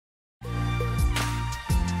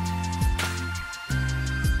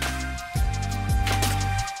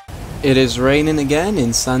It is raining again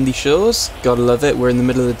in Sandy Shores. Gotta love it. We're in the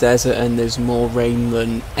middle of the desert and there's more rain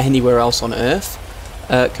than anywhere else on Earth.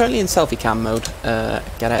 Currently in selfie cam mode.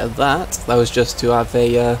 Get out of that. That was just to have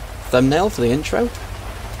a thumbnail for the intro.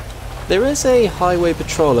 There is a highway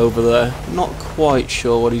patrol over there. Not quite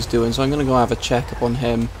sure what he's doing, so I'm gonna go have a check up on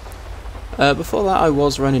him. Before that I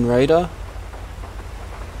was running radar.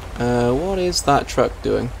 What is that truck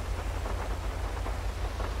doing?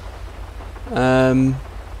 I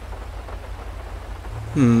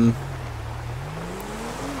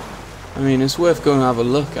mean, it's worth going to have a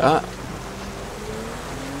look at.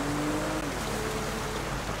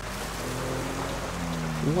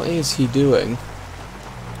 What is he doing?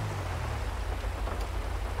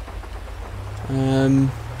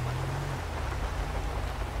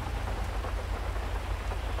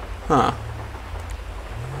 Huh.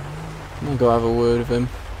 I'll go have a word with him.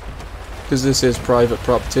 Because this is private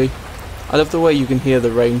property. I love the way you can hear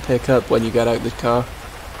the rain pick up when you get out of the car.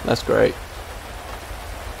 That's great.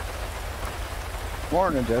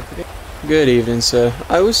 Morning, Deputy. Good evening, sir.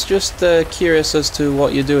 I was just curious as to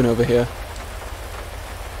what you're doing over here.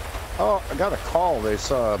 Oh, I got a call. They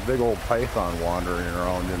saw a big old python wandering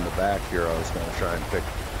around in the back here. I was going to try and pick.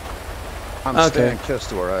 I'm staying close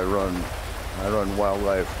to where I run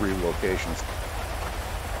wildlife relocations.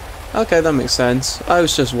 Okay, that makes sense. I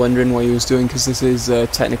was just wondering what you was doing because this is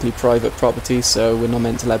technically private property, so we're not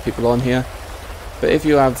meant to let people on here. But if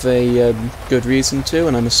you have a good reason to,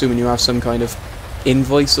 and I'm assuming you have some kind of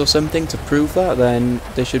invoice or something to prove that, then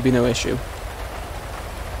there should be no issue.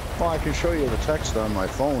 Well, I can show you the text on my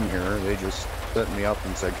phone here. They just set me up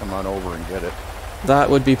and said come on over and get it. That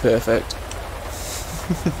would be perfect.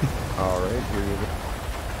 Alright, here you go.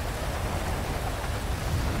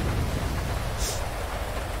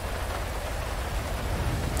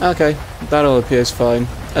 Okay, that all appears fine.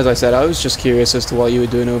 As I said, I was just curious as to what you were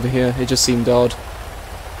doing over here. It just seemed odd.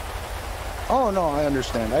 Oh no, I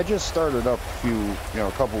understand. I just started up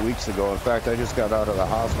a couple weeks ago. In fact, I just got out of the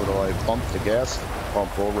hospital. I pumped the gas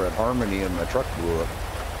pump over at Harmony and my truck blew up.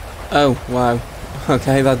 Oh, wow.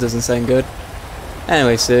 Okay, that doesn't sound good.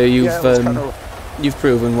 Anyway, so you've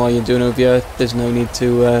proven what you're doing over here. There's no need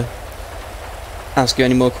to ask you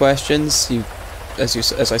any more questions.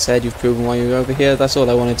 As I said, you've proven why you're over here. That's all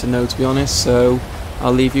I wanted to know, to be honest. So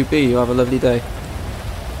I'll leave you be. You have a lovely day.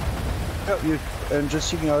 And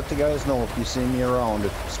just let the guys know if you see me around,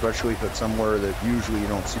 especially if it's somewhere that usually you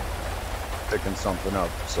don't see picking something up.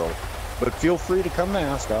 So, but feel free to come and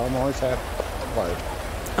ask. I'm always happy to apply.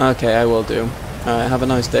 Okay, I will do. Alright, have a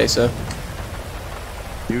nice day, sir.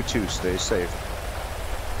 You too. Stay safe.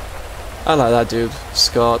 I like that dude,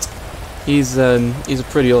 Scott. He's a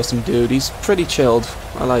pretty awesome dude. He's pretty chilled.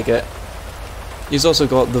 I like it. He's also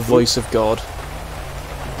got the voice of God.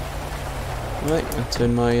 Right, I'll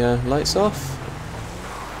turn my lights off.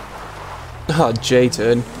 Oh,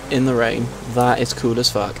 J-turn in the rain. That is cool as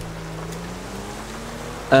fuck.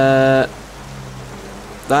 That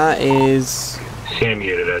is... Sam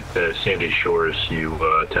unit at Sandy Shores, you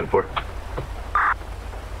 10-4?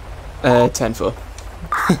 10-4.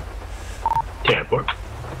 10-4.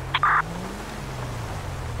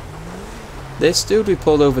 This dude we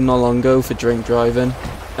pulled over not long ago for drink driving,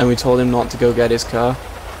 and we told him not to go get his car.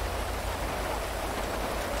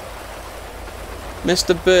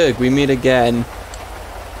 Mr. Berg, we meet again.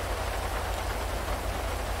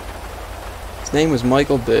 His name was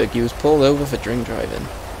Michael Berg. He was pulled over for drink driving.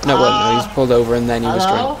 No, well, no, he was pulled over and then he was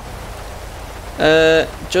drunk.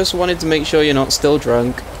 Just wanted to make sure you're not still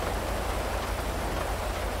drunk.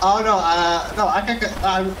 Oh no, no, I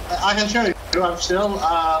can show you. I'm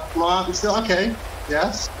still okay.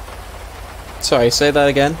 Yes. Sorry, say that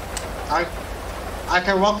again. I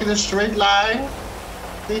can walk in a straight line.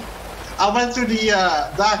 See? I went to the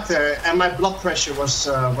doctor and my blood pressure was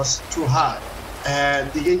too high,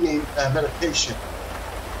 and they gave me medication.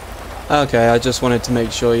 Okay, I just wanted to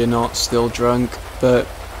make sure you're not still drunk, but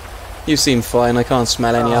you seem fine. I can't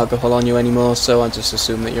smell any alcohol on you anymore, so I just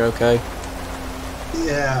assume that you're okay.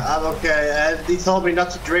 Yeah, I'm okay. And they told me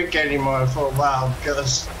not to drink anymore for a while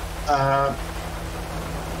because the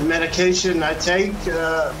medication I take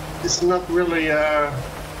is not really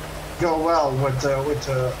go well with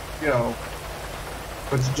the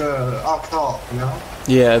alcohol, you know.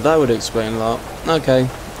 Yeah, that would explain a lot. Okay,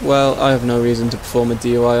 well, I have no reason to perform a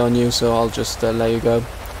DUI on you, so I'll just let you go.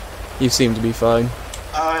 You seem to be fine.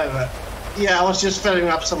 Yeah, I was just filling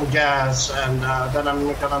up some gas, and then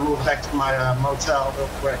I'm gonna move back to my motel real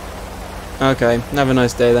quick. Okay, have a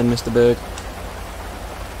nice day then, Mr. Berg.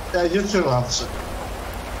 Yeah, you too, officer.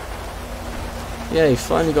 Yeah, he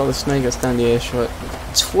finally got the snake at standing air shot.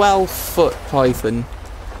 12-foot python.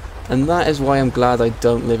 And that is why I'm glad I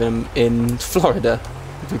don't live in Florida.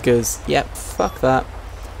 Because, yep, fuck that.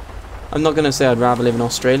 I'm not going to say I'd rather live in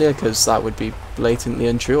Australia, because that would be blatantly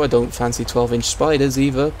untrue. I don't fancy 12-inch spiders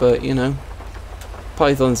either, but, you know,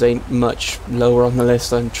 pythons ain't much lower on the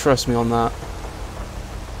list, and trust me on that.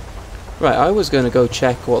 Right, I was going to go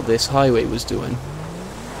check what this highway was doing.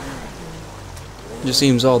 It just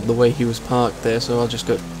seems odd the way he was parked there, so I'll just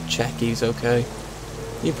go check he's okay.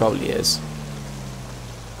 He probably is.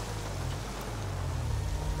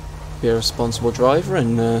 Be a responsible driver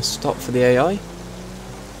and stop for the AI.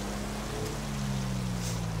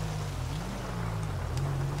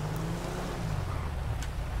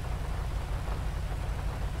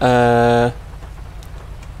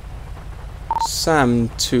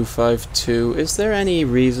 Sam252, is there any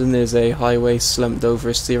reason there's a highway slumped over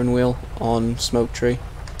a steering wheel on Smoke Tree?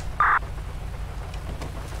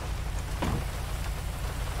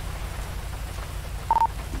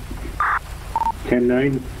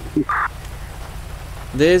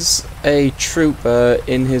 There's a trooper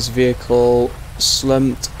in his vehicle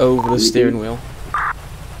slumped over the steering wheel.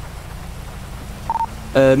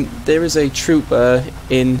 There is a trooper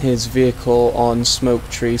in his vehicle on Smoke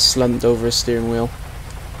Tree slumped over a steering wheel.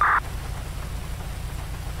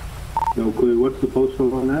 No clue. What's the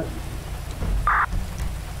postal on that?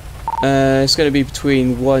 It's going to be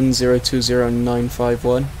between 1020 and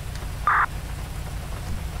 951.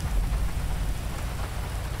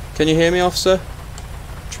 Can you hear me, officer?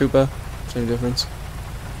 Trooper, same difference.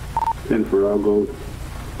 10-4, I'll go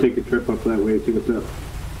take a trip up that way, see what's up.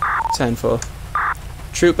 10-4.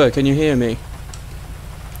 Trooper, can you hear me?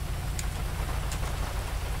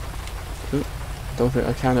 Ooh, don't think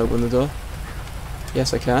I can open the door.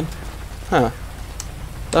 Yes, I can. Huh.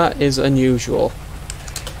 That is unusual.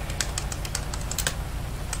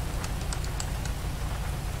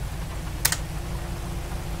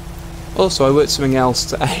 Also, I worked something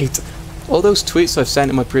else out. All those tweets I've sent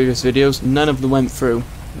in my previous videos, none of them went through.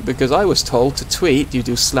 Because I was told to tweet, you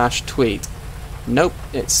do /tweet. Nope,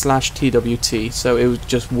 it's /TWT, so it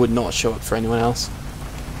just would not show up for anyone else.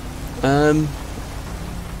 Can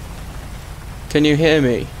you hear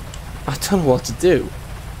me? I don't know what to do.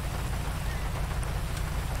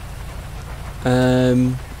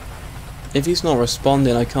 If he's not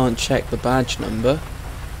responding, I can't check the badge number.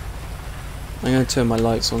 I'm going to turn my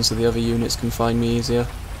lights on so the other units can find me easier.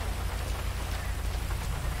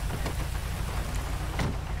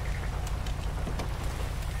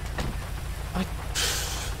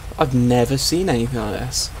 I've never seen anything like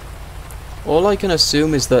this. All I can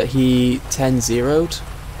assume is that he 10-0'd.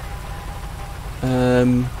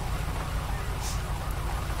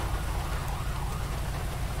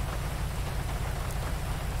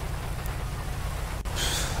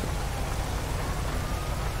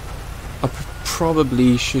 I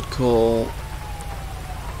probably should call...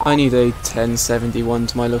 I need a 1071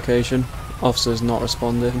 to my location. Officer's not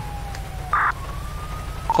responding.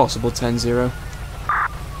 Possible 10-0.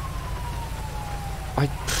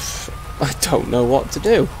 I don't know what to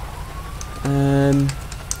do.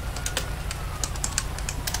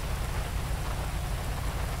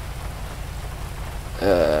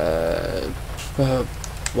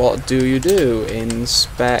 What do you do?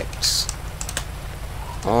 Inspect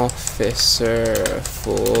officer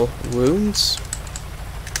for wounds?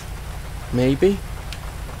 Maybe?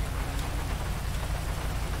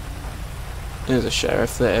 There's a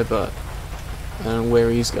sheriff there, but I don't know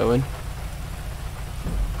where he's going.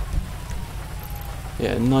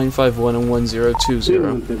 Yeah, 951 and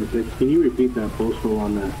 1020. Can you repeat that postal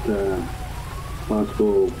on that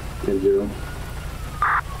possible 10-0?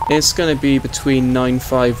 It's going to be between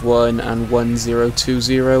 951 and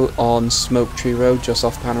 1020 on Smoke Tree Road, just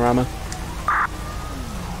off Panorama.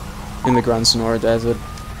 In the Grand Sonora Desert.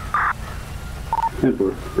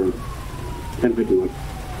 10-4, 1051.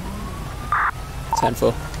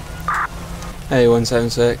 10-4. Hey,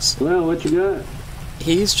 176. Well, what you got?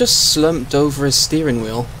 He's just slumped over his steering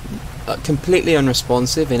wheel. Completely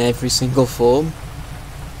unresponsive in every single form.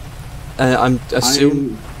 I'm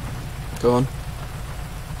assuming... Go on.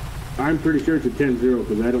 I'm pretty sure it's a 10-0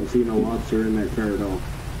 because I don't see no officer in that car at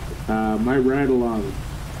all. My ride along.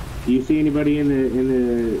 Do you see anybody in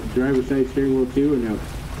the driver's side steering wheel too, or no?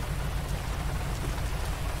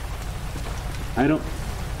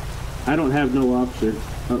 I don't have no officer.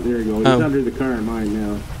 Oh, there you go. He's under the car in mine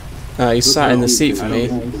now. He's sat in the seat for me.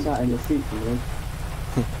 No,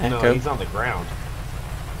 he's on the ground.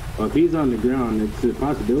 Well, if he's on the ground, it's a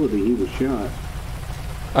possibility he was shot.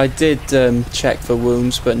 I did check for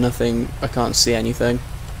wounds, but nothing. I can't see anything.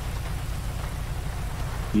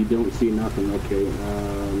 You don't see nothing, okay.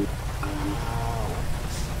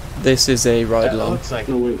 This is a ride along. Looks like.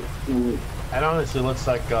 No wait. It honestly looks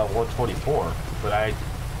like 124, but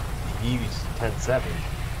he used 10.7.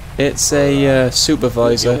 It's a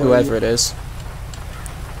supervisor, whoever it is.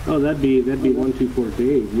 Oh, that'd be 124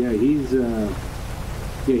 Dave. Yeah, he's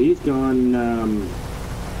gone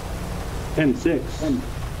 10.6.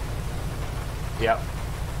 Yep.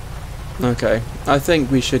 Okay, I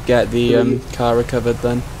think we should get the car recovered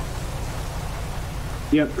then.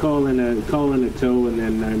 Yep, call in a tow, and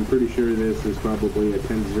then I'm pretty sure this is probably a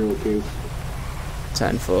 10-0 case.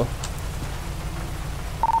 10-4.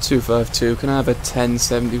 252. Can I have a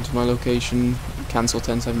 1070 to my location? Cancel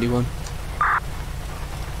 1071.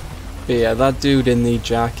 But yeah, that dude in the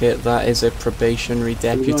jacket, that is a probationary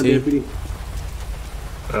deputy.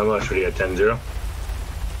 How much would you get? 10-0?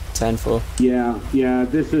 10-4. Yeah.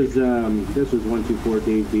 This was 124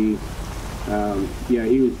 Dave B. Yeah,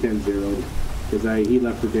 he was 10-0 because he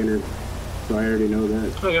left for dinner, so I already know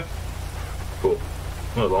that. Okay. Cool.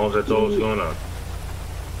 Well, as long as that's all that's going on.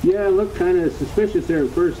 Yeah, it looked kind of suspicious there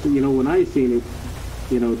at first. You know, when I seen it,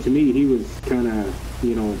 you know, to me he was kind of,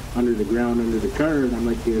 you know, under the ground under the car, and I'm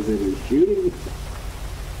like, is it shooting?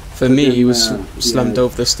 For me, he was slumped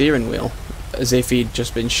over the steering wheel, as if he'd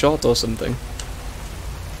just been shot or something.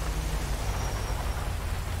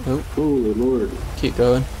 Oh, holy Lord! Keep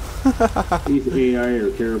going. These AI are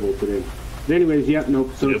terrible today. But anyways, yeah,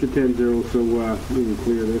 nope. So it's a 10-0, so we can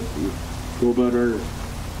clear this and go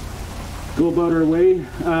about our way.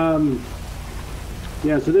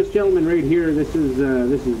 Yeah, so this gentleman right here, this is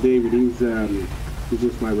David. He's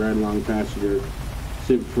just my ride-along passenger,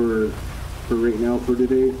 SIB for right now for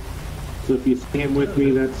today. So if you see him with me,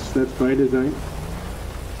 that's by design.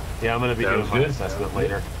 Yeah, I'm gonna be doing my assessment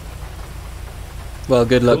later. Well,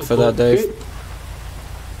 good luck for that, Dave. Okay.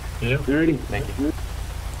 Yeah. Alrighty. Thank you.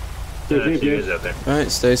 Stay safe, See you guys out there.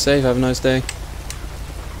 Alright, stay safe, have a nice day.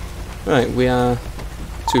 Right, we are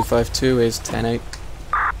 252 is 10-8.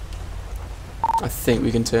 I think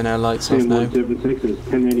we can turn our lights off now. 176 is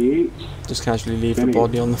 1088. Just casually leave the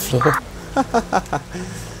body on the floor.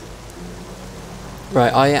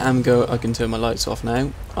 Right, I can turn my lights off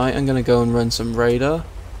now. I am gonna go and run some radar.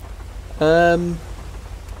 I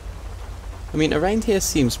mean, around here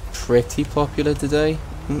seems pretty popular today.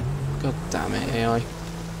 God damn it, AI.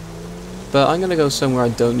 But I'm gonna go somewhere I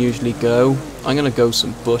don't usually go. I'm gonna go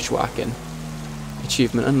some bushwhacking.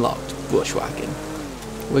 Achievement unlocked, bushwhacking.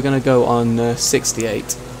 We're gonna go on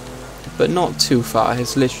 68, but not too far.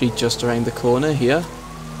 It's literally just around the corner here.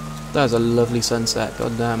 That's a lovely sunset,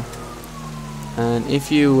 goddamn. And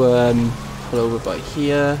if you pull over by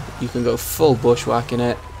here, you can go full bushwhacking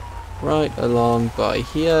it. Right along by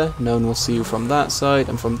here. No one will see you from that side,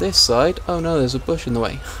 and from this side, oh no, there's a bush in the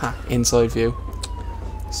way. Ha! Inside view.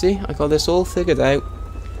 See, I got this all figured out.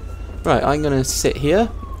 Right, I'm gonna sit here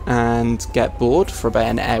and get bored for about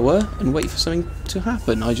an hour and wait for something to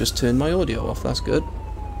happen. I just turned my audio off, that's good.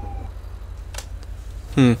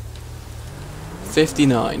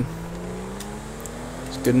 59.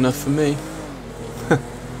 It's good enough for me.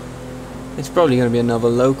 It's probably going to be another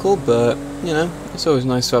local, but, you know, it's always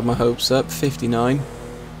nice to have my hopes up. 59.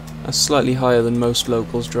 That's slightly higher than most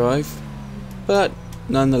locals drive. But,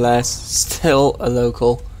 nonetheless, still a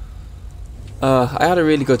local. I had a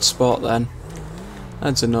really good spot then.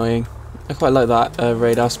 That's annoying. I quite like that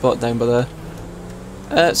radar spot down by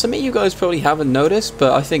there. Some of you guys probably haven't noticed,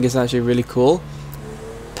 but I think it's actually really cool.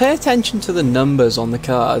 Pay attention to the numbers on the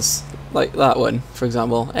cars. Like that one, for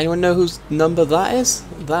example. Anyone know whose number that is?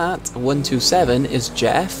 That, 127, is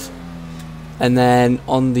Jeff. And then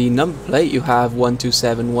on the number plate you have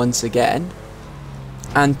 127 once again.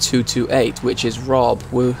 And 228, which is Rob.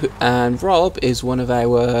 And Rob is one of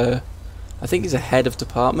our... I think he's a head of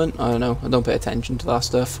department. I don't know. I don't pay attention to that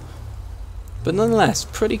stuff. But nonetheless,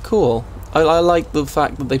 pretty cool. I like the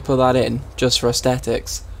fact that they put that in, just for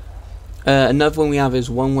aesthetics. Another one we have is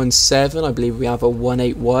 117. I believe we have a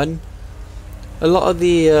 181. A lot of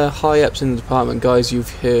the high-ups in the department, guys you've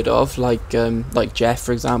heard of, like Jeff,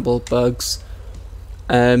 for example, Bugs,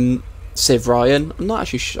 Civ Ryan. I'm not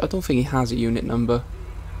actually I don't think he has a unit number.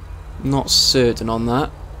 I'm not certain on that.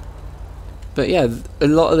 But yeah, a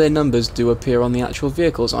lot of their numbers do appear on the actual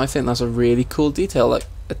vehicles, and I think that's a really cool detail, like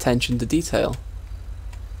attention to detail.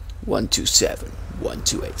 127,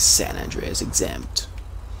 128, San Andreas exempt.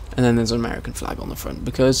 And then there's an American flag on the front,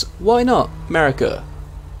 because why not? America!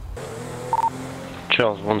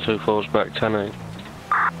 Charles 124's back 10-8.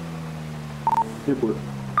 Airport.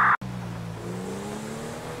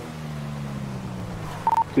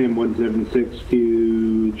 Sam 176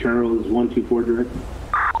 to Charles 124 direct.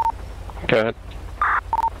 Go ahead.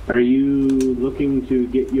 Are you looking to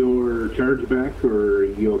get your charge back, or are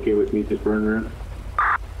you okay with me just running around?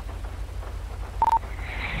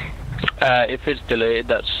 If it's deleted,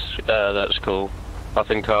 that's cool. I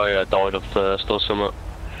think I died of thirst or something.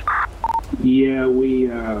 Yeah, we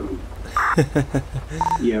yeah,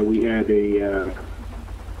 we had a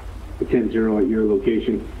 10-0 at your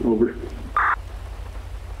location. Over.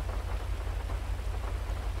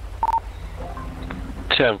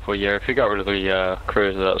 10-4, yeah. If you got rid of the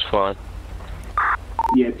cruiser, that's fine.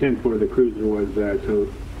 Yeah, 10-4. The cruiser was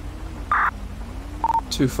towed.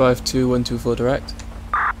 252-124 direct.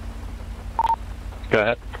 Go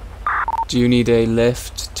ahead. Do you need a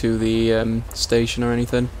lift to the station or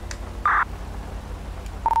anything?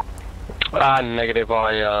 Negative.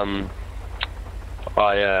 I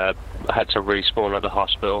had to respawn at the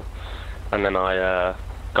hospital, and then I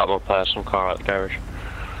got my personal car at the garage.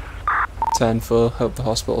 10-4. Hope the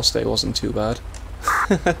hospital stay wasn't too bad.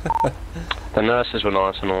 The nurses were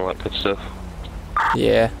nice and all that good stuff.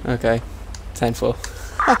 Yeah. Okay. 10-4.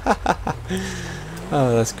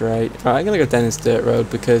 Oh, that's great. Right, I'm gonna go down this dirt road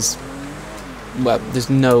because, well, there's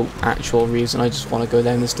no actual reason. I just want to go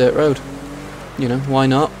down this dirt road. You know, why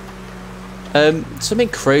not? Something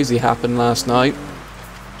crazy happened last night.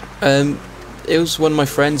 It was one of my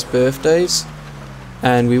friend's birthdays,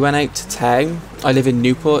 and we went out to town. I live in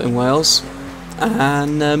Newport in Wales,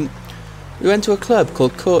 and we went to a club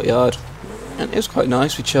called Courtyard, and it was quite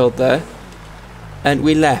nice. We chilled there, and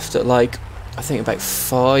we left at like, I think about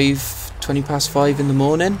 20 past 5 in the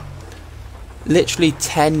morning. Literally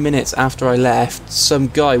 10 minutes after I left, some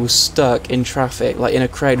guy was stuck in traffic, like in a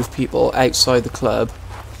crowd of people outside the club,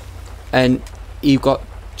 and he got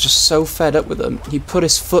just so fed up with them, he put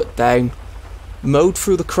his foot down, mowed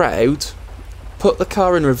through the crowd, put the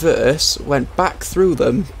car in reverse, went back through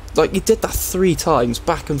them. Like, he did that 3 times,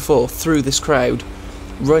 back and forth through this crowd,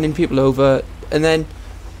 running people over, and then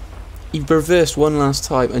he reversed one last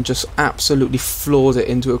time and just absolutely floored it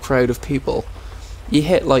into a crowd of people. He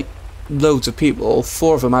hit like loads of people.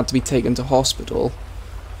 4 of them had to be taken to hospital.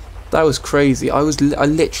 That was crazy. I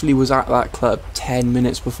literally was at that club 10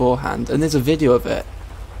 minutes beforehand, and there's a video of it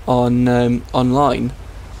on online.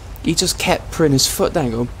 He just kept putting his foot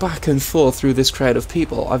down, going back and forth through this crowd of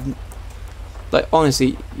people. Like,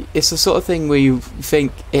 honestly, it's the sort of thing where you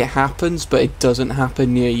think it happens, but it doesn't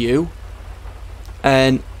happen near you.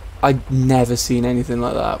 And I'd never seen anything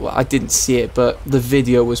like that. Well, I didn't see it, but the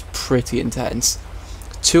video was pretty intense.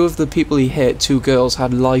 2 of the people he hit, 2 girls,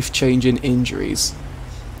 had life-changing injuries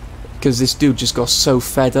because this dude just got so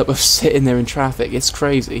fed up of sitting there in traffic. It's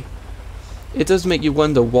crazy. It does make you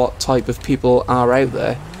wonder what type of people are out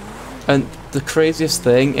there. And the craziest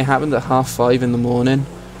thing, it happened at 5:30 in the morning.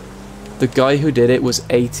 The guy who did it was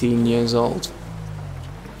 18 years old.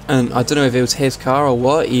 And I don't know if it was his car or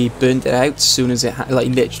what, he burnt it out as soon as it like,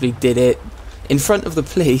 literally did it in front of the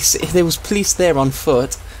police. There was police there on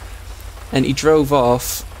foot, and he drove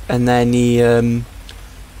off, and then he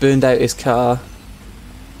burned out his car.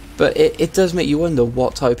 But it does make you wonder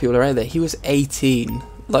what type of people are out there. He was 18,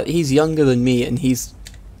 like, he's younger than me, and he's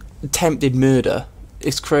attempted murder.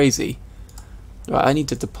 It's crazy. Right, I need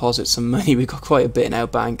to deposit some money. We've got quite a bit in our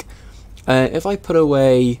bank. If I put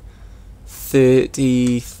away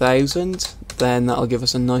 30,000, then that'll give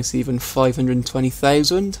us a nice even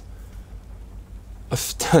 520,000.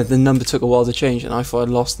 The number took a while to change, and I thought I'd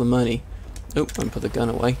lost the money. Oh, I put the gun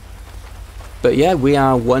away. But yeah, we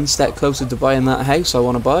are one step closer to buying that house I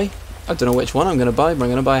want to buy. I don't know which one I'm going to buy, but I'm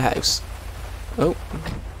going to buy a house. Oh,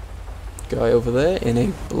 guy over there in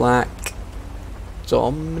a black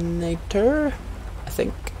Dominator, I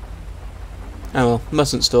think. Oh well,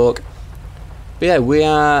 mustn't stalk. But yeah, we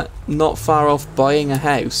are not far off buying a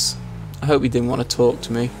house. I hope he didn't want to talk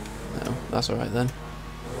to me. No, that's alright then.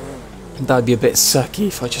 That'd be a bit sucky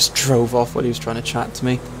if I just drove off while he was trying to chat to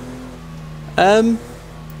me. I'm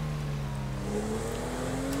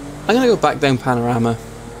gonna go back down Panorama.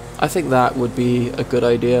 I think that would be a good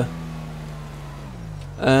idea.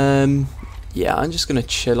 Yeah, I'm just gonna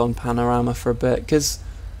chill on Panorama for a bit, because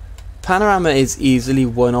Panorama is easily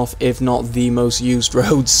one of, if not the most used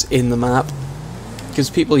roads in the map. Because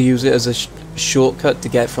people use it as a shortcut to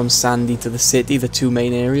get from Sandy to the city, the 2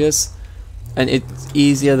 main areas. And it's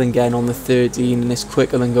easier than getting on the 13, and it's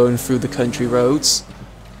quicker than going through the country roads.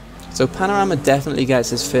 So Panorama definitely gets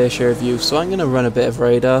his fair share of use, so I'm going to run a bit of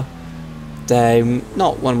radar down,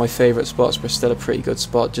 not one of my favourite spots, but still a pretty good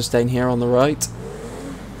spot, just down here on the right.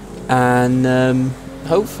 And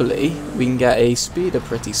hopefully we can get a speeder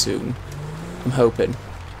pretty soon. I'm hoping.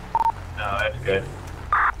 No, that's good.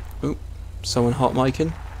 Oop, someone hot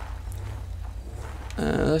micing.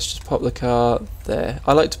 Let's just pop the car there.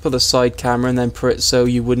 I like to put the side camera and then put it so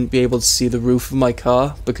you wouldn't be able to see the roof of my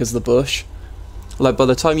car because of the bush. Like, by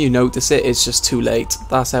the time you notice it, it's just too late.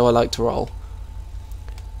 That's how I like to roll.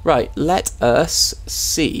 Right, let us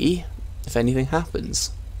see if anything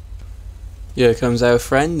happens. Here comes our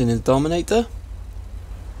friend in his Dominator.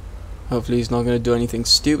 Hopefully he's not going to do anything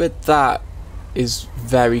stupid. That is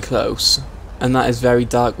very close. And that is very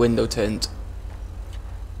dark window tint.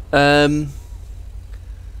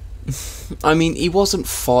 I mean, he wasn't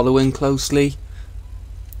following closely,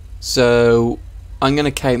 so I'm going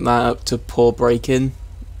to count that up to poor braking,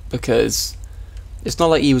 because it's not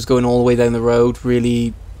like he was going all the way down the road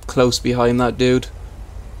really close behind that dude.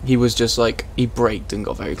 He was just like, he braked and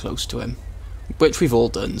got very close to him, which we've all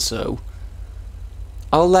done, so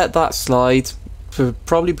I'll let that slide,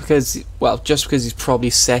 probably because, well, just because he's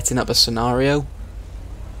probably setting up a scenario,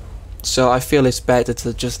 so I feel it's better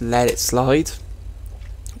to just let it slide.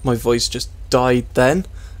 My voice just died then.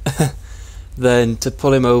 Than to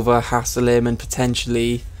pull him over, hassle him, and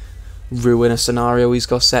potentially ruin a scenario he's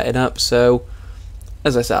got setting up. So,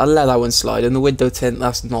 as I said, I'll let that one slide. And the window tint,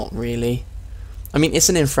 that's not really... I mean, it's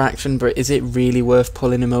an infraction, but is it really worth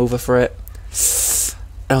pulling him over for it?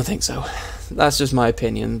 I don't think so. That's just my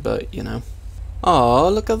opinion, but, you know. Aw,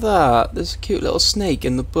 look at that. There's a cute little snake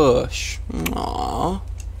in the bush. Aww.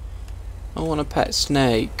 I want a pet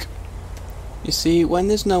snake. You see, when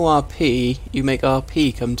there's no RP, you make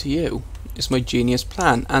RP come to you. It's my genius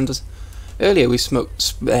plan. And earlier we spoke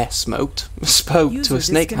to a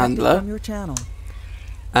snake handler,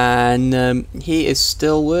 and he is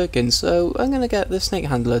still working. So I'm gonna get the snake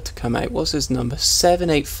handler to come out. What's his number?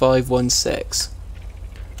 78516.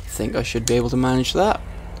 I think I should be able to manage that.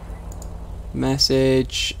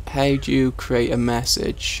 Message. How do you create a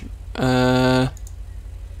message? Add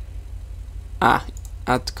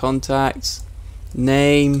to contacts.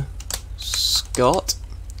 Name Scott,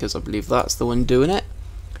 because I believe that's the one doing it.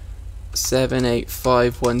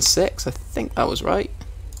 78516. I think that was right.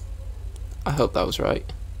 I hope that was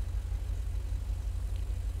right.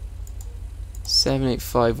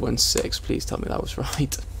 78516. Please tell me that was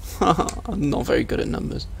right. I'm not very good at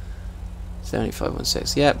numbers.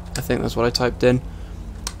 78516. Yep, I think that's what I typed in.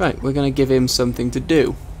 Right, we're going to give him something to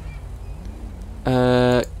do.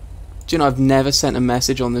 Do you know, I've never sent a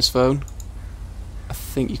message on this phone. I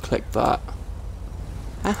think you click that.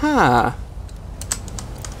 Aha!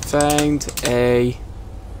 Found a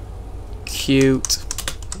cute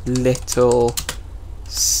little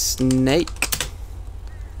snake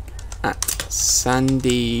at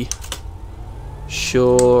Sandy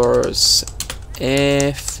Shores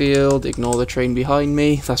Airfield. Ignore the train behind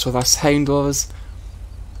me. That's what that sound was.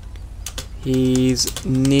 He's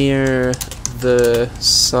near the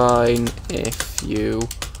sign if you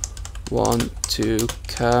want to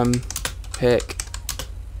come pick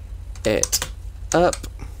it up.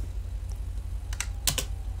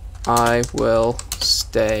 I will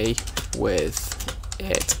stay with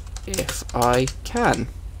it if I can.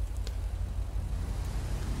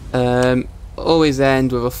 Always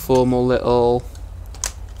end with a formal little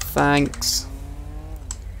thanks,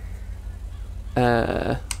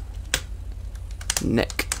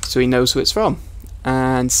 Nick, so he knows who it's from,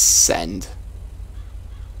 and send.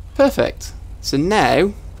 Perfect. So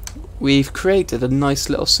now we've created a nice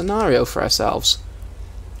little scenario for ourselves,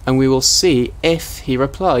 and we will see if he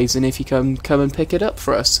replies and if he can come and pick it up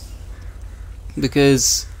for us.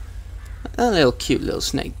 Because a little cute little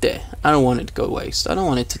snake there, I don't want it to go waste. I don't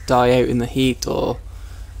want it to die out in the heat or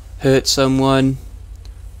hurt someone.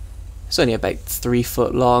 It's only about 3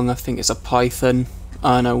 foot long. I think it's a python.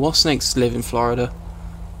 I don't know, what snakes live in Florida?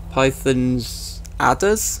 Pythons,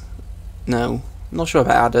 adders? No, I'm not sure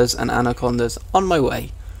about adders and anacondas. On my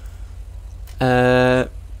way.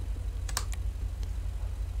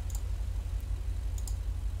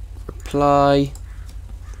 Reply.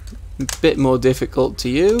 A bit more difficult to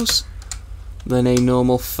use than a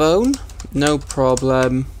normal phone. No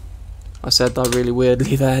problem. I said that really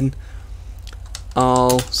weirdly then.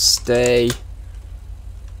 I'll stay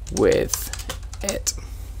with it.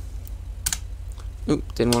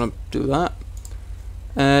 Oop, didn't want to do that.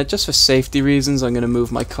 Just for safety reasons, I'm going to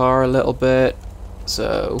move my car a little bit.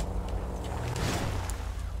 So,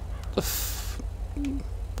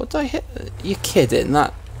 what did I hit? You're kidding?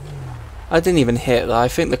 That I didn't even hit that. I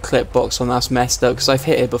think the clip box on that's messed up because I've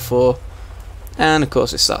hit it before, and of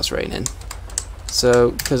course it starts raining.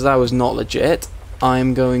 So, because that was not legit,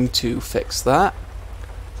 I'm going to fix that.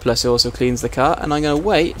 Plus it also cleans the car, and I'm going to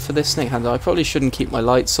wait for this snake handler. I probably shouldn't keep my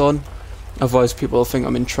lights on, otherwise people will think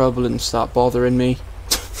I'm in trouble and start bothering me.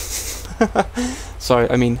 Sorry,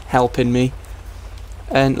 I mean helping me.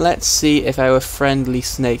 And let's see if our friendly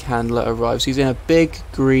snake handler arrives. He's in a big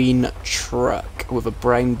green truck with a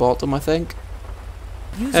brown bottom, I think.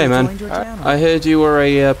 Hey man, I heard you were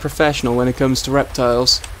a professional when it comes to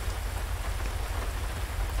reptiles.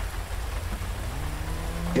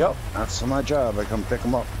 Yep, that's my job. I come pick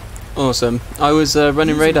them up. Awesome. I was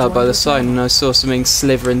running radar by the sign and I saw something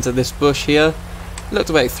sliver into this bush here. It looked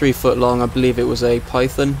about 3 foot long. I believe it was a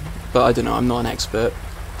python, but I don't know. I'm not an expert.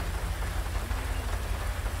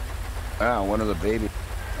 Ah, one of the baby.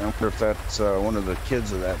 I wonder if that's one of the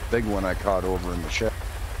kids of that big one I caught over in the shed.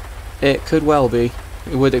 It could well be.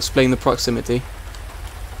 It would explain the proximity.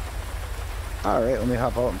 Alright, let me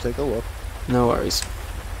hop out and take a look. No worries.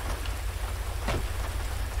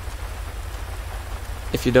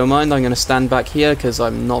 If you don't mind, I'm going to stand back here because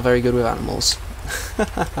I'm not very good with animals.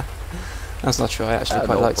 That's not true, I actually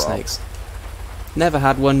quite like snakes. Never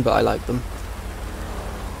had one, but I like them.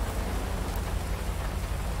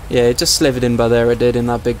 Yeah, it just slivered in by there, it did, in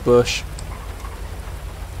that big bush.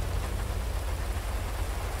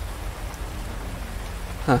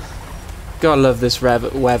 Huh. Gotta love this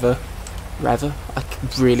weather. I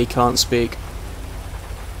really can't speak.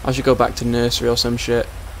 I should go back to nursery or some shit.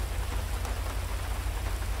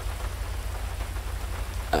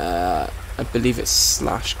 I believe it's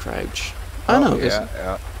 / crouch. I know.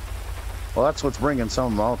 Yeah. Well, that's what's bringing some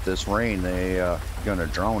of them out. This rain, they gonna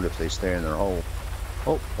drown if they stay in their hole.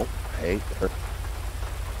 Oh, hey.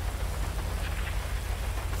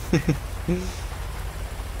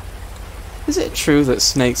 Is it true that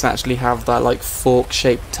snakes actually have that like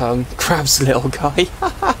fork-shaped tongue? Crab's little guy.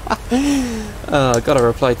 I gotta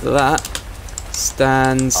reply to that.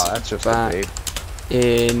 Stands that's just back a babe.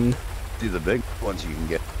 in. See the big ones you can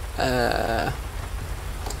get.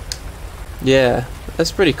 Yeah,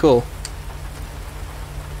 that's pretty cool.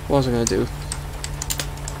 What was I gonna do?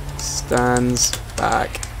 Stands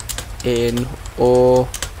back in awe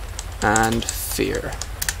and fear.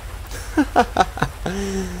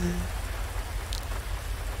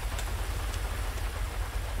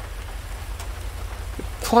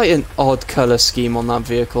 Quite an odd colour scheme on that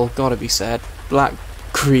vehicle, gotta be said. Black,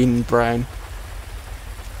 green, brown.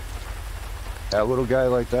 That little guy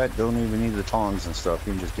like that don't even need the tongs and stuff.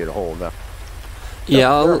 You can just get a hold of them.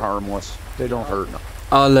 Yeah, they're harmless. They don't hurt them.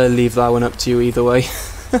 I'll leave that one up to you either way.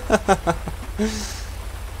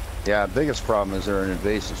 Yeah, biggest problem is they're an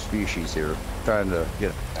invasive species here. Trying to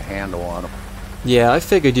get a handle on them. Yeah, I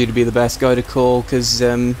figured you'd be the best guy to call because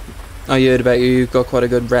I heard about you. You've got quite a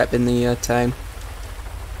good rep in the town.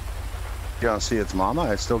 You want to see its mama?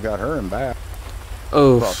 I still got her in back.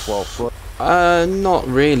 Oh, About 12 foot. Not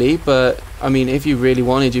really, but I mean, if you really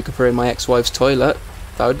wanted, you could put her in my ex-wife's toilet.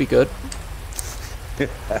 That would be good.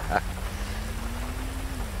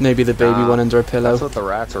 Maybe the baby one under a pillow. That's what the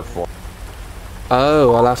rats are for.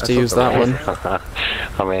 Oh, I'll have to use that one.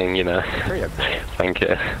 I mean, you know. Thank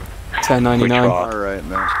you. $10.99. Alright,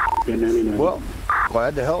 man. Well,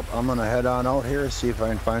 glad to help. I'm gonna head on out here, see if I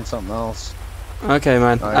can find something else. Okay,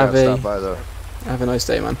 man. Have a nice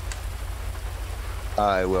day, man.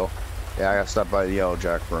 I will. Yeah, I gotta stop by the Yellow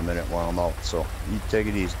Jack for a minute while I'm out, so you take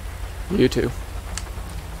it easy. You too.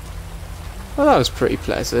 Well, that was pretty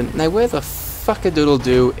pleasant. Now, where the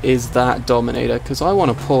fuck-a-doodle-doo is that Dominator? Because I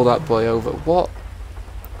want to pull that boy over. What?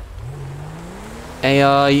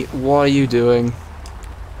 AI, what are you doing?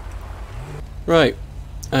 Right.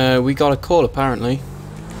 We got a call, apparently.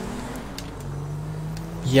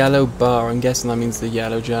 Yellow bar. I'm guessing that means the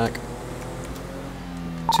Yellow Jack.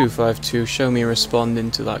 252. Show me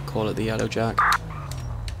responding to that call at the Yellow Jack. I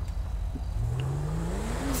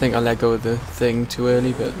think I let go of the thing too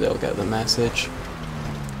early, but they'll get the message.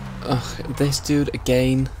 Ugh, this dude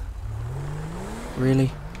again.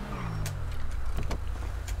 Really?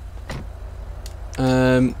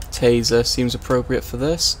 Taser seems appropriate for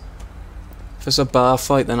this. If it's a bar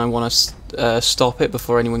fight, then I want to stop it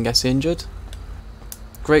before anyone gets injured.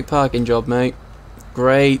 Great parking job, mate.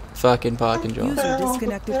 Great fucking parking job. User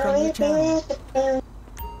disconnected from your channel.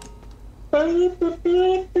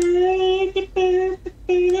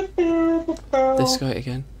 This guy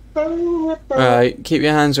again. Alright, keep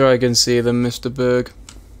your hands where I can see them, Mr. Berg.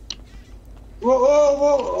 Whoa, whoa,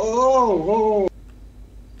 whoa, whoa.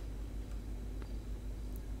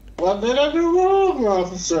 What did I do wrong,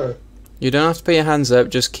 officer? You don't have to put your hands up,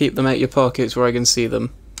 just keep them out your pockets where I can see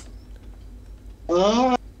them.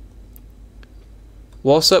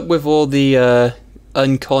 What's up with all the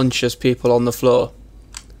unconscious people on the floor?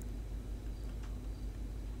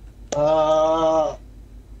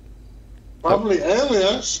 Probably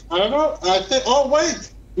aliens. I don't know. I think. Oh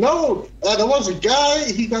wait, no. There was a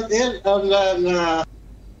guy. He got in, and then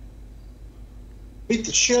beat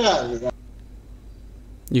the shit out of you.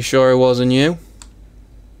 You sure it wasn't you?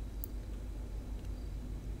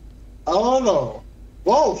 Oh no.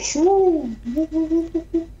 Whoa, shoo.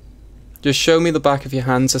 Just show me the back of your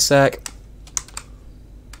hands a sec.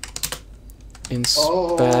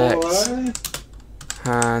 Inspect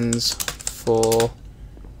hands for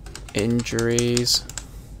injuries.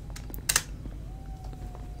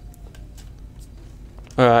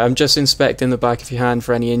 Alright, I'm just inspecting the back of your hand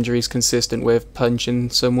for any injuries consistent with punching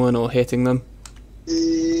someone or hitting them.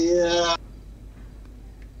 Yeah.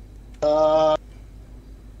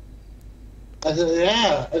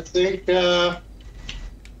 I think, we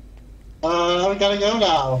gotta go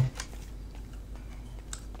now.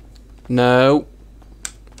 No.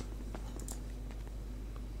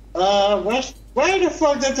 Where the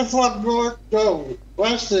fuck did the front door go?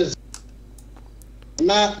 What's this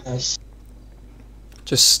madness?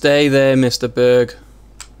 Just stay there, Mr. Berg.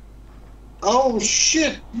 Oh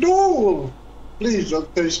shit, no! Please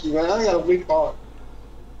don't push me, man. I got a weak heart.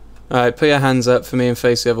 Alright, put your hands up for me and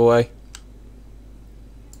face the other way.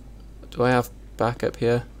 Do I have backup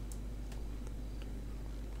here?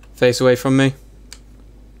 Face away from me.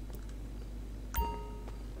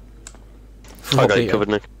 I got you covered,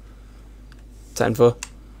 Nick. 10-4.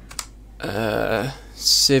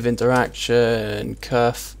 Civ interaction,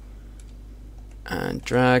 cuff, and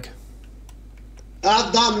drag.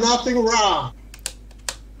 I've done nothing wrong.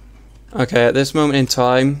 Okay, at this moment in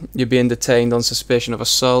time, you're being detained on suspicion of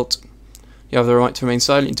assault. You have the right to remain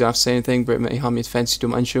silent, you don't have to say anything, but it may harm your defence, you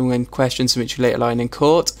don't mind showing when questions submit you later line in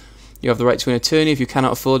court. You have the right to an attorney. If you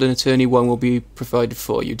cannot afford an attorney, one will be provided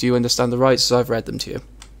for you. Do you understand the rights as I've read them to you?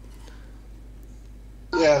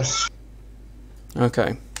 Yes.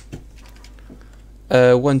 Okay.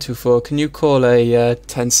 124, can you call a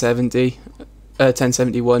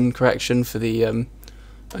 1071 correction for the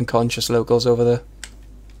unconscious locals over there?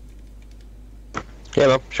 Yeah,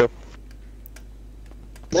 man, sure.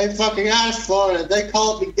 They fucking asked for it. They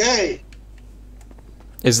called me gay.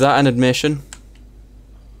 Is that an admission?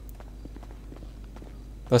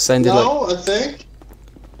 That sounded I think.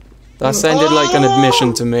 That sounded like an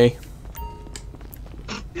admission to me.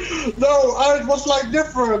 No, it was like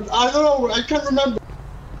different. I don't know. I can't remember.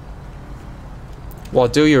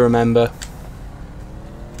 What do you remember?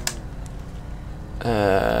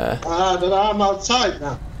 That I'm outside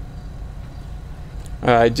now.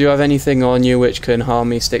 Alright, do you have anything on you which can harm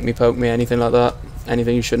me, stick me, poke me, anything like that?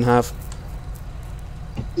 Anything you shouldn't have?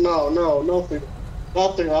 No, nothing.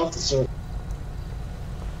 Nothing, officer.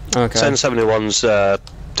 Okay. 1071's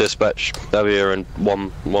dispatch. They'll be here in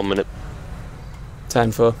one minute.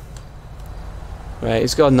 10-4. Right,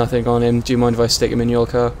 he's got nothing on him. Do you mind if I stick him in your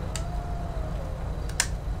car?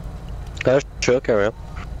 Sure, carry on.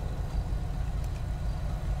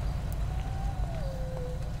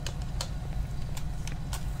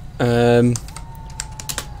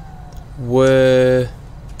 Were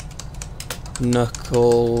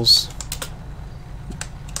knuckles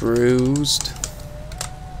bruised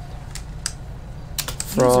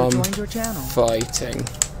from User joined your channel. fighting?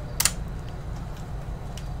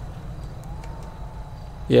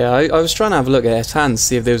 Yeah, I was trying to have a look at his hands,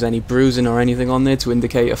 see if there was any bruising or anything on there to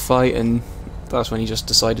indicate a fight, and that's when he just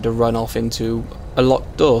decided to run off into a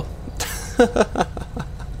locked door.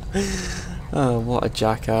 Oh, what a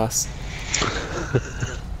jackass.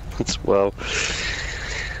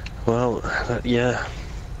 Yeah.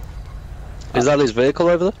 Is that his vehicle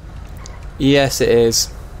over there? Yes, it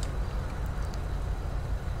is.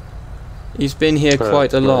 He's been here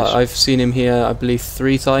quite a lot. Nice. I've seen him here, I believe,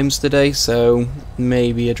 3 times today, so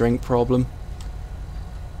maybe a drink problem.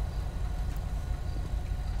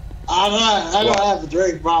 I don't have a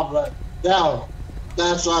drink problem. No,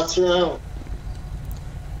 that's not true.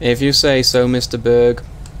 If you say so, Mr. Berg.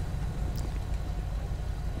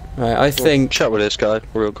 Right, I think... Chat with this guy,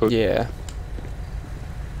 real quick. Yeah.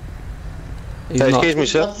 Hey, excuse me,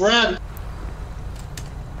 sir. My friend.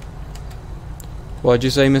 What'd you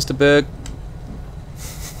say, Mr. Berg?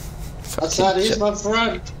 I said he's my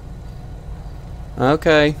friend.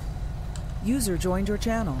 Okay. User joined your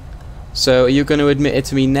channel. So, are you going to admit it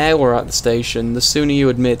to me now or at the station? The sooner you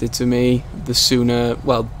admit it to me, the sooner,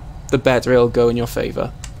 well, the better it'll go in your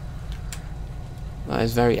favour. That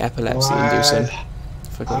is very epilepsy-inducing.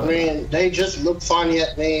 I mean, they just look funny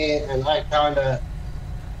at me, and I kind of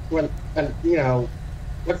went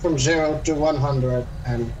from 0 to 100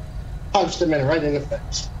 and punched them right in the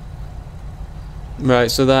face.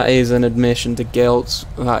 Right, so that is an admission to guilt.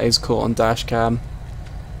 That is caught on dashcam.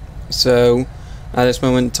 So, at this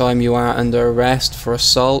moment in time, you are under arrest for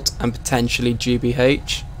assault and potentially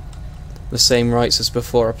GBH. The same rights as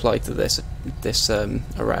before apply to this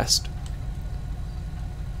arrest.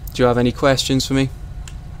 Do you have any questions for me?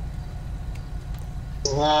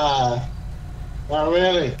 Nah, not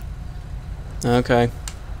really. Okay.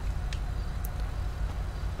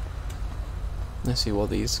 Let's see what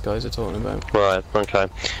these guys are talking about. Right, okay.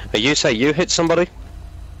 You say you hit somebody?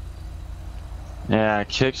 Yeah, I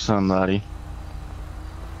kicked somebody.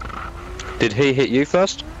 Did he hit you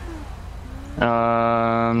first?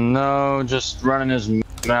 No, just running his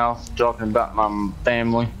mouth, talking about my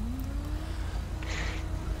family.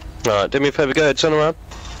 Alright, do me a favour, go ahead, turn around.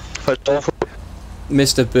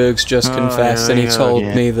 Mr. Berg's just confessed, yeah, and he yeah, told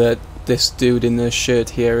yeah. me that this dude in the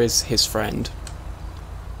shirt here is his friend.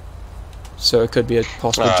 So it could be a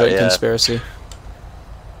possible joint conspiracy.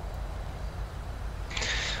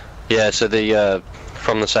 Yeah, so the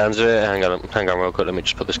from the sounds of it, hang on real quick, let me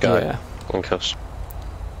just put this guy on cuffs.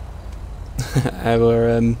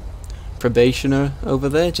 Our probationer over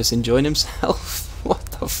there just enjoying himself. What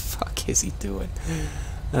the fuck is he doing?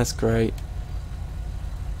 That's great.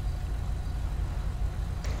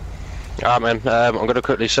 Alright man, I'm gonna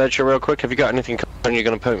quickly search you real quick. Have you got anything you're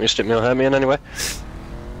gonna poke me, stick me or hurt me in any way?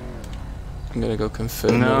 I'm gonna go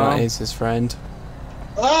confirm that is his friend.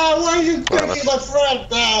 Oh, why are you taking my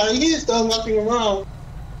friend? He's done nothing wrong.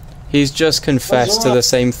 He's just confessed to the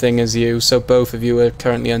same thing as you, so both of you are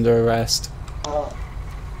currently under arrest.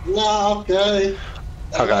 No, okay.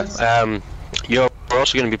 Okay, you're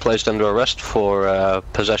also going to be placed under arrest for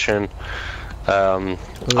possession of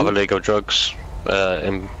illegal drugs,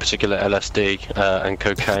 in particular LSD and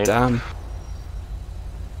cocaine. Damn.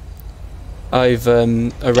 I've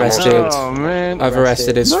arrested. Oh, man. I've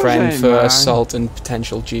arrested his Those friend ain't for mine. assault and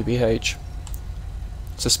potential GBH.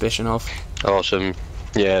 Suspicion of. Awesome.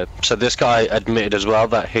 Yeah, so this guy admitted as well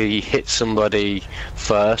that he hit somebody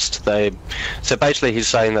first. So basically he's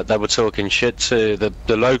saying that they were talking shit to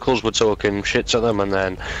the locals were talking shit to them, and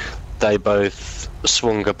then they both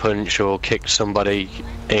swung a punch or kicked somebody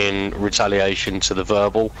in retaliation to the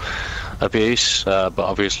verbal abuse. But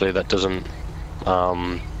obviously that doesn't.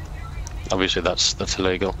 Obviously that's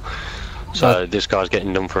illegal. So this guy's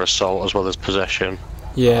getting done for assault as well as possession.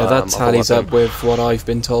 Yeah, that tallies up with what I've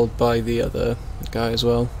been told by the other guy as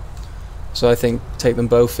well. So I think take them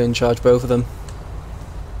both in, charge both of them.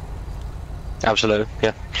 Absolutely,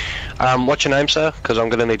 yeah. What's your name, sir? Because I'm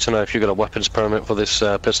going to need to know if you've got a weapons permit for this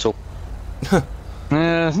pistol.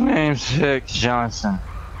 Yeah, his name's Rick Johnson.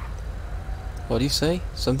 What do you say?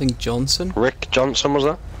 Something Johnson? Rick Johnson, was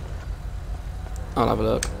that? I'll have a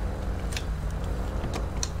look.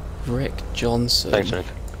 Rick Johnson. Thanks, Nick.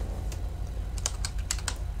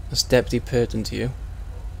 That's Deputy Purton to you.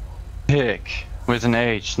 Hick, with an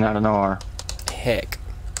H, not an R. Heck.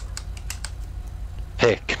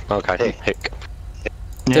 Hick. Okay, Hick.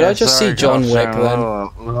 Did I just see John Wick then? A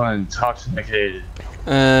little intoxicated.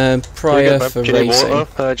 Prior for do you need racing.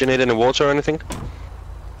 water? Do you need any water or anything?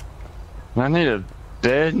 I need a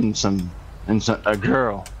bed and a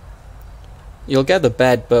girl. You'll get the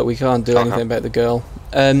bed, but we can't do anything about the girl.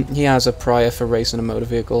 He has a prior for racing a motor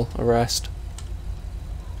vehicle arrest.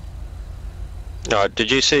 Alright, did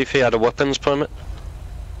you see if he had a weapons permit?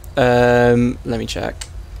 Let me check.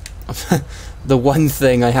 The one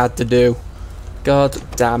thing I had to do. God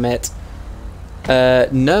damn it.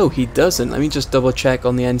 No, he doesn't. Let me just double check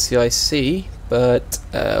on the NCIC. But,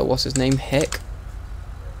 what's his name? Hick?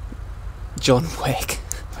 John Wick.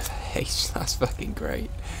 With a H. That's fucking great.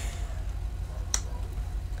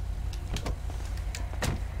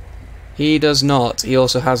 He does not. He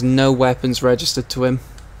also has no weapons registered to him.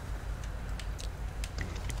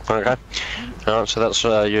 Okay. Alright, so that's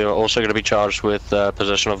you're also going to be charged with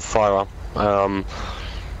possession of a firearm.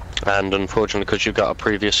 And unfortunately, because you've got a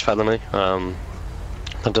previous felony,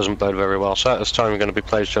 that doesn't bode very well. So at this time, you're going to be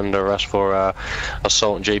placed under arrest for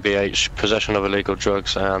assault, GBH, possession of illegal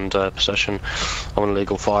drugs, and possession of an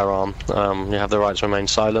illegal firearm. You have the right to remain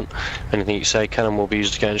silent. Anything you say can and will be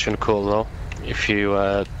used against you in a court of law. If you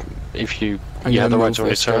have the right to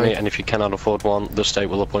an attorney, and if you cannot afford one, the state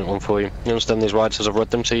will appoint one for you. You understand these rights as I've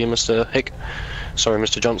read them to you, Mr. Hick? Sorry,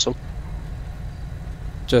 Mr. Johnson.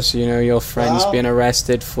 Just so you know, your friend's being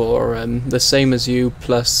arrested for the same as you,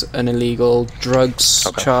 plus an illegal drugs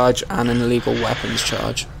charge and an illegal weapons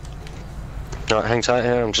charge. Alright, hang tight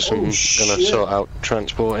here. I'm just going to sort out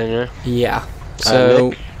transporting you. Yeah.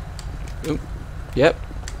 So. Yep.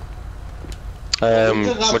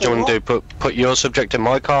 What do you want to do? Put your subject in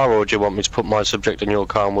my car, or do you want me to put my subject in your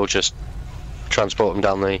car and we'll just transport him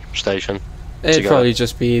down the station? It'd probably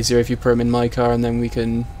just be easier if you put him in my car and then we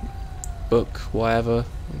can book whatever.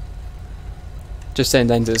 Just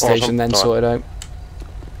send him to the station, then sort it out.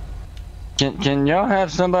 Can y'all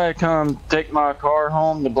have somebody come take my car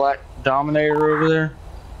home, the black Dominator over there?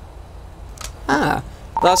 Ah,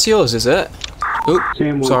 that's yours, is it? Oop,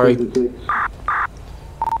 sorry.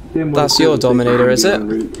 That's your Dominator, is it?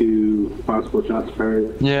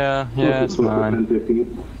 Yeah, it's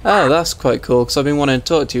mine. Oh, that's quite cool, because I've been wanting to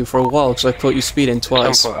talk to you for a while, because I put you speeding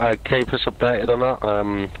twice. Keep us updated on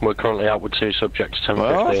that. We're currently out with 2 subjects, 10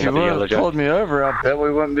 Well, 15 if you at the would Yellow have Jack. pulled me over, I bet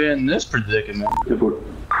we wouldn't be in this predicament.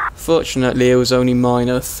 Fortunately, it was only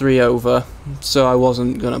minor 3 over, so I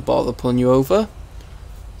wasn't going to bother pulling you over.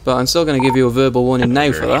 But I'm still going to give you a verbal warning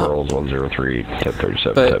now for that. Charles 103,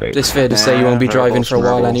 1037, But it's fair to say you won't be driving for a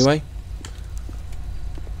while anyway.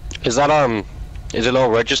 Is that, is it all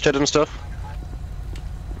registered and stuff?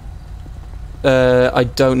 I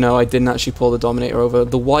don't know, I didn't actually pull the Dominator over.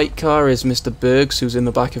 The white car is Mr. Bergs, who's in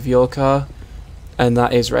the back of your car, and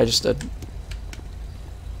that is registered.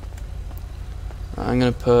 I'm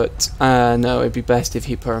gonna put... no, it'd be best if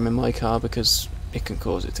he put him in my car, because it can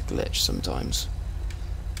cause it to glitch sometimes.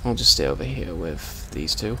 I'll just stay over here with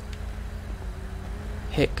these two.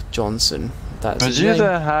 Hick Johnson, that's his name. Was you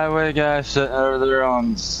the highway guy sitting over there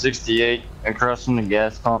on 68 across from the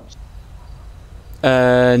gas pumps?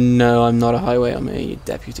 No, I'm not a highway, I'm a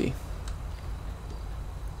deputy.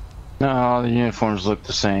 No, the uniforms look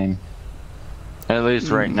the same. At least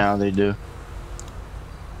right now they do.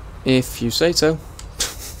 If you say so.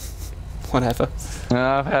 Whatever.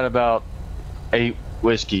 I've had about 8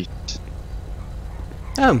 whiskeys.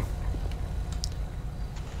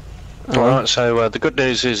 Alright, so the good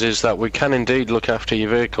news is that we can indeed look after your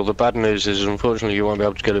vehicle. The bad news is, unfortunately, you won't be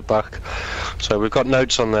able to get it back. So we've got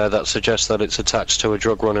notes on there that suggest that it's attached to a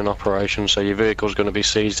drug running operation, so your vehicle's going to be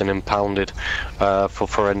seized and impounded for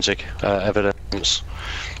forensic evidence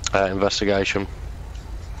investigation.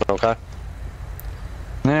 Okay?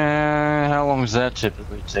 How long does that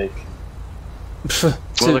typically take?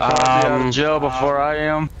 Will the car be out of jail before I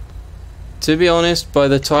am? To be honest, by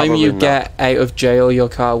the time Probably you not. get out of jail, your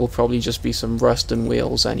car will probably just be some rust and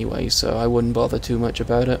wheels anyway, so I wouldn't bother too much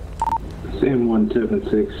about it. Same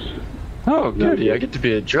 176. Oh, goody, I get to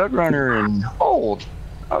be a drug runner and old.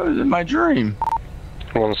 Oh, this is my dream.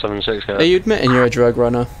 176, yeah. Are you admitting you're a drug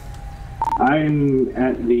runner? I'm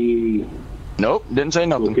at the Nope, didn't say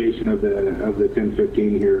nothing. location of the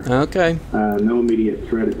 1015 here. Okay. No immediate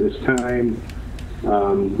threat at this time.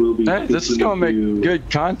 We'll be Hey, this is gonna make good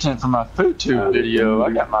content for my FoodTube video.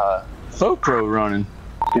 I got my FoCro running.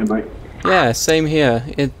 Stand by. Yeah, same here.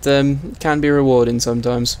 It can be rewarding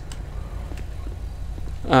sometimes.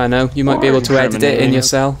 I know, you might be able to edit it in your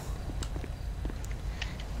cell.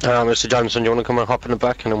 Mr. Johnson, you want to come and hop in the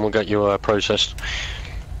back and then we'll get you processed?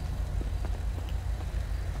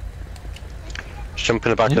 Just jump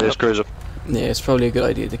in the back of this cruiser. Yeah, it's probably a good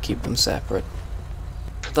idea to keep them separate.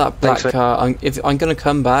 That black car, if I'm gonna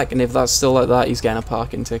come back, and if that's still like that, he's getting a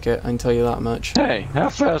parking ticket. I can tell you that much. Hey, how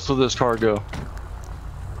fast will this car go?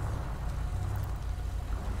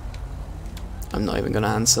 I'm not even gonna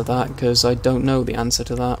answer that because I don't know the answer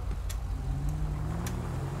to that.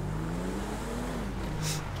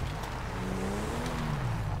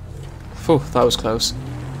 Phew, that was close.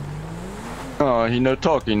 Oh, you know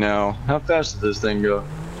talking now. How fast does this thing go?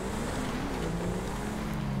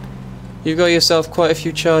 You got yourself quite a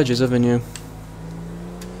few charges, haven't you?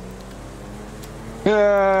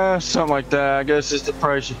 Yeah, something like that. I guess it's the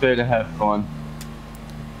price you pay to have fun.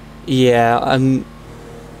 Yeah,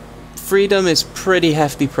 freedom is pretty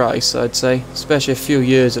hefty price, I'd say. Especially a few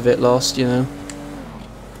years of it lost, you know.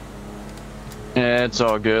 Yeah, it's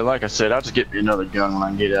all good. Like I said, I'll just get me another gun when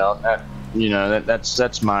I get out.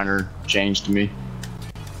 That's minor change to me.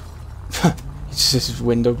 It's just his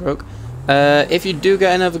window broke. If you do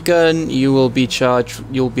get another gun, you will be charged.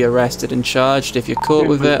 You'll be arrested and charged. If you're caught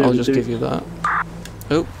with it, I'll just give you that.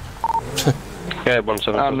 Oh. Yeah,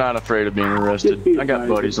 176. I'm not afraid of being arrested. I got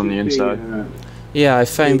buddies on the inside. Yeah, I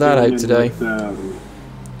found that out today.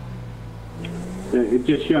 It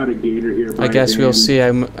just shot a gator here. I guess we'll see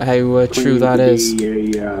how true that is.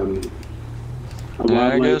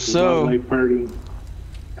 I guess so. Wildlife party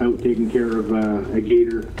out taking care of a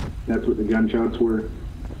gator. That's what the gunshots were.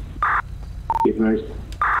 Get nice.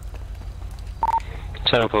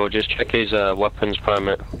 10-4, just check his weapons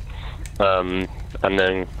permit, and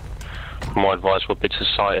then my advice would be to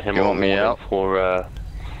cite him on me out for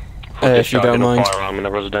if you don't discharging a mind. firearm in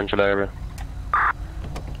a residential area.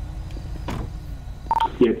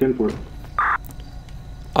 Yeah, 10-4.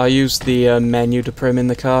 I use the menu to prim in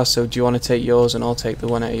the car, so do you want to take yours and I'll take the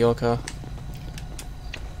one out of your car?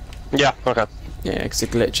 Yeah, okay. Yeah, because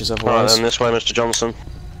it glitches Alright, otherwise. then this way, Mr. Johnson.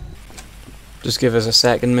 Just give us a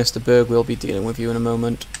second, Mr. Berg, we'll be dealing with you in a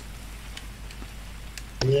moment.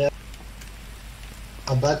 Yeah.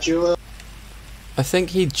 I bet you. I think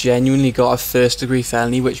he genuinely got a first-degree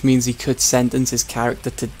felony, which means he could sentence his character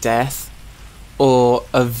to death or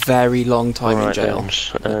a very long time in jail.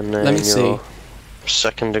 And then let me see.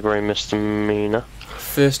 Second-degree misdemeanor.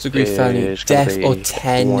 First-degree felony, death or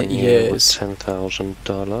 10 years.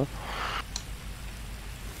 $10,000.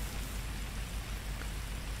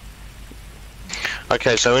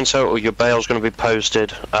 Okay, so in total, your bail's going to be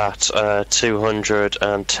posted at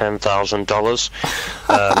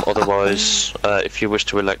 $210,000. Otherwise, if you wish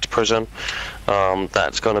to elect prison,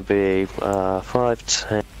 that's going to be 5,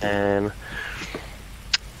 10,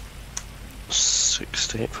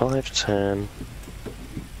 60, 5, 10.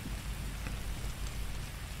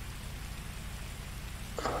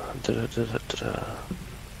 So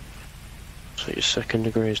your second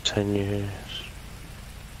degree is 10 years.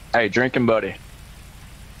 Hey, drinking buddy.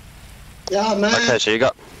 Yeah, man. Okay, so you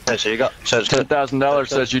got. So it's $10,000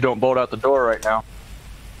 says you don't bolt out the door right now.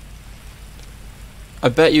 I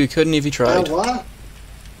bet you couldn't if you tried. What?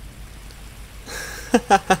 You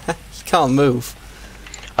can't move.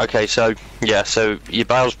 Okay, so yeah, so your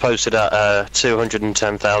bail's posted at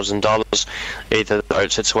 $210,000. Either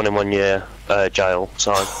it's a 21-year jail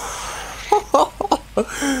time.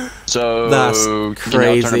 So that's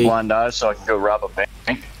crazy. Turn a blind eye so I can go rob a bank.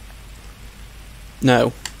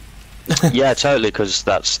 No. Yeah, totally, because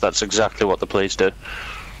that's exactly what the police do.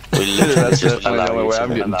 That's definitely the only way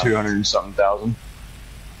I'm getting 200 and something thousand.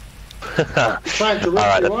 Trying to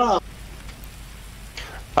rip you up.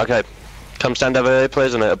 Okay, come stand over here,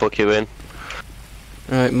 please, and I'll book you in.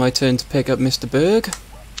 Alright, my turn to pick up Mr. Berg.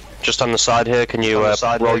 Just on the side here, can you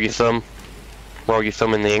roll your thumb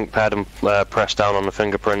in the ink pad and press down on the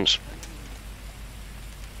fingerprints?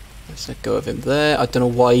 Let's let go of him there. I don't know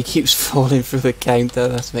why he keeps falling through the counter.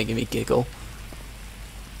 That's making me giggle.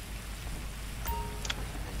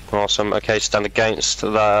 Awesome. Okay, stand against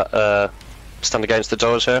the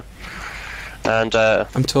doors here, and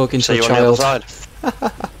I'm talking to a you child. On the other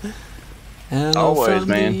side. Always,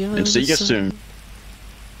 man. And see you soon.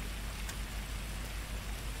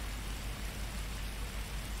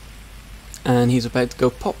 And he's about to go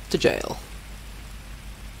pop to jail.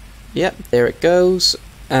 Yep, there it goes.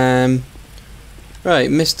 Right,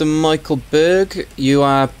 Mr. Michael Berg, you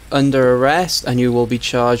are under arrest and you will be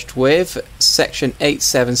charged with Section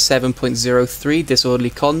 877.03, disorderly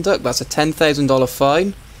conduct. That's a $10,000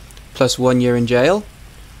 fine, plus 1 year in jail.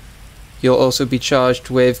 You'll also be charged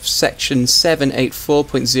with Section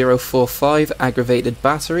 784.045, aggravated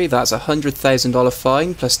battery. That's a $100,000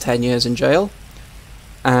 fine, plus 10 years in jail.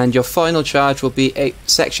 And your final charge will be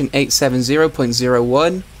Section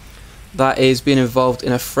 870.01. That is being involved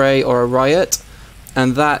in a fray or a riot,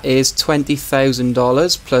 and that is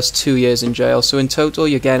 $20,000 plus 2 years in jail. So in total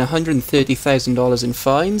you're getting $130,000 in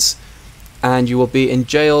fines, and you will be in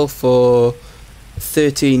jail for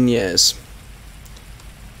 13 years.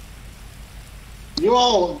 You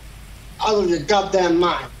all out of your goddamn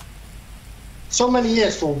mind. So many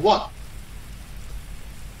years for what?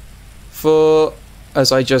 For,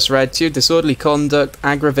 as I just read to you, disorderly conduct,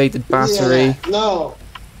 aggravated battery. Yeah, no.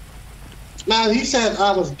 Man, he said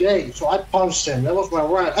I was gay, so I punched him. That was my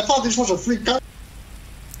right. I thought this was a free country.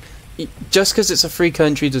 Just because it's a free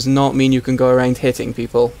country does not mean you can go around hitting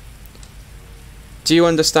people. Do you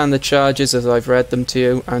understand the charges as I've read them to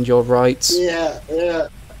you, and your rights? Yeah,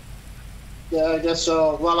 I guess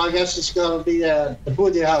so. Well, I guess it's gonna be the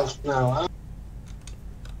booty house now, huh?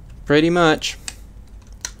 Pretty much.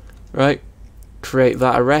 Right, create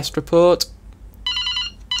that arrest report.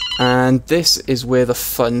 And this is where the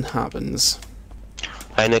fun happens.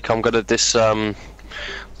 Hey Nick, I'm gonna this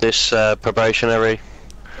probationary.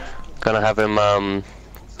 Gonna have him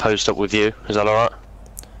post up with you. Is that alright?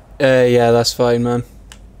 Yeah, that's fine, man.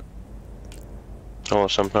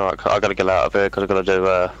 Awesome. Alright, I gotta get out of here because I gotta do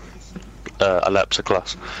a lepsa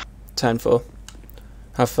class. 10-4.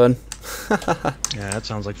 Have fun. Yeah, that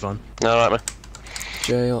sounds like fun. Alright, man.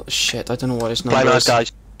 Jail. Shit, I don't know what his number Play nice, is.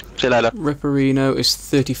 guys. See you later. Ripperino is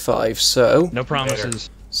 35, so... No promises.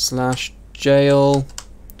 /jail...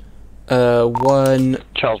 1...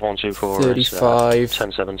 Charles 124 35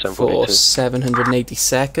 10-7, for 780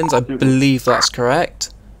 seconds. I believe that's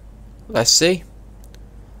correct. Let's see.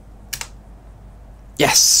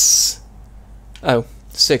 Yes! Oh,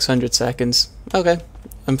 600 seconds. Okay,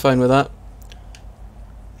 I'm fine with that.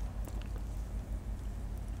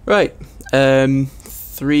 Right,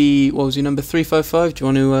 what was your number? 355, do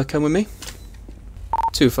you want to come with me?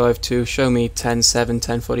 252, show me 10-7,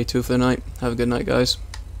 1042 for the night. Have a good night, guys.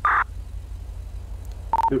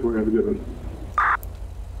 We're gonna have a good one.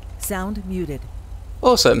 Sound muted.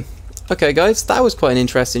 Awesome. Okay guys, that was quite an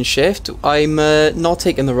interesting shift. I'm not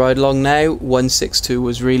taking the ride along now. 162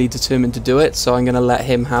 was really determined to do it, so I'm going to let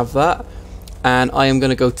him have that. And I am going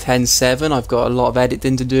to go 10-7. I've got a lot of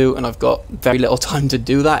editing to do, and I've got very little time to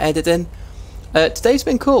do that editing. Today's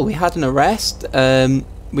been cool. We had an arrest,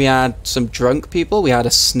 we had some drunk people, we had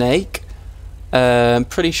a snake.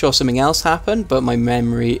 Pretty sure something else happened, but my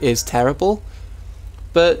memory is terrible.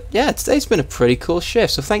 But yeah, today's been a pretty cool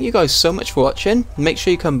shift, so thank you guys so much for watching. Make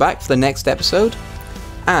sure you come back for the next episode,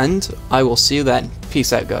 and I will see you then.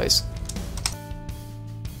 Peace out, guys.